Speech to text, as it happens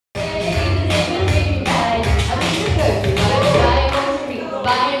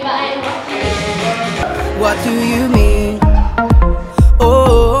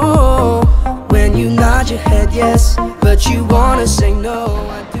but you wanna say no.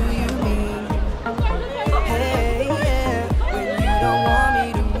 What do you mean? Hey, yeah, when you don't want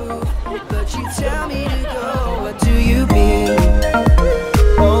me to move, but you tell me to go. What do you mean?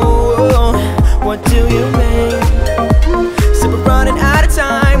 Oh, what do you mean? So we're running out of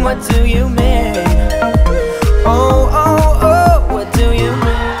time. What do you mean? Oh, oh, oh, what do you mean?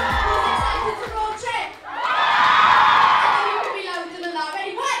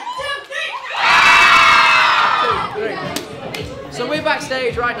 So we're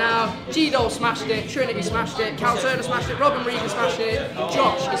backstage right now. G-Doll smashed it, Trinity smashed it, Cal Turner smashed it, Robin Regan smashed it,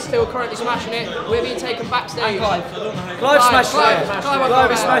 Josh is still currently smashing it. We're being taken backstage. Clive smashed it.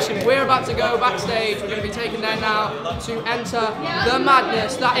 Clive is smashing it. We're about to go backstage. We're going to be taken there now to enter the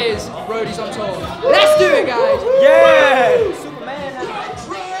madness that is Roadies on Tour. Let's do it, guys! Yeah!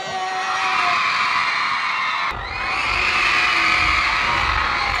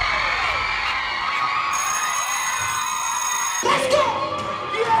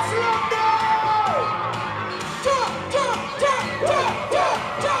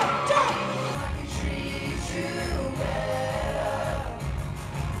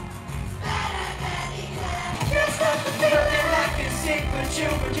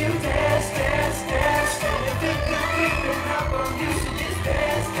 But you dance, dance, dance. You think the freedom how I'm used to just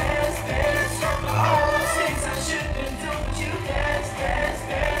dance, dance, dance. All those things I shouldn't do, but you dance, dance,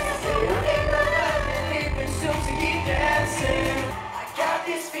 dance. You keep my life and leaving soon to keep dancing. I got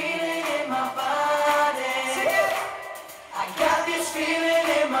this feeling in my body. I got this feeling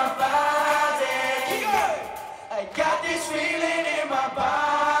in my body. I got this feeling in my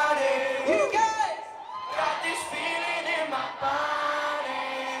body. You guys got this feeling in my body.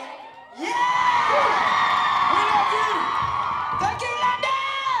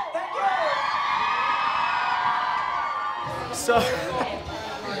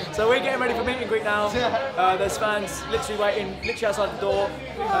 So we're getting ready for meet and greet now. There's fans literally waiting, literally outside the door.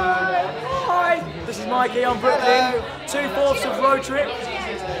 Hi, this is Mikey, I'm Brooklyn. 2/4 of Road Trip.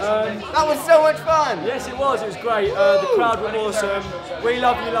 That was so much fun! Yes, it was great. The crowd were awesome. We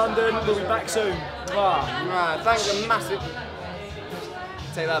love you, London. We'll be back soon. Right, thanks a massive...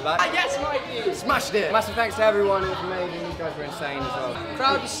 Take that back. Yes, Mikey! Smashed it! Massive thanks to everyone, it was amazing. You guys were insane as well.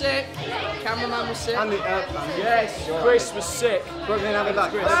 Crowd was sick, cameraman was sick. And the Yes, Chris was sick. Brooklyn, have it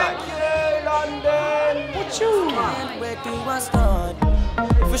back. Thank you, London! What you? Where do I start?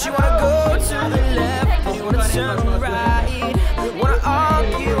 First you wanna go to the left, then you wanna turn right. Wanna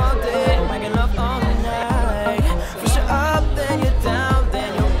argue all day, making love all night. First you're up, then you're down,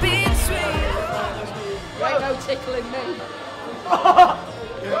 then you're between. You ain't no tickling me.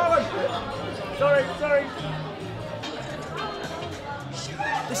 Sorry.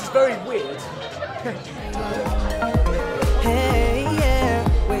 This is very weird. Hey, yeah,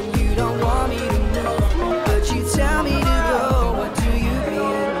 when you don't want me to move, but you tell me to go. What do you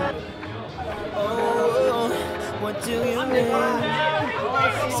mean? Oh, what do you mean?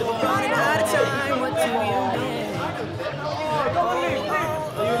 So we're running out of time. What do you mean?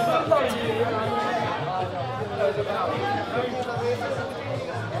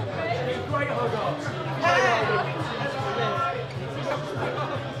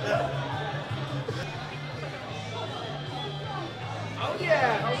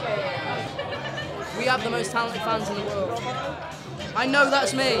 We have the most talented fans in the world. I know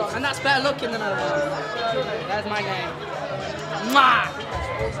that's me, and that's better looking than I am. There's my name. Mwah!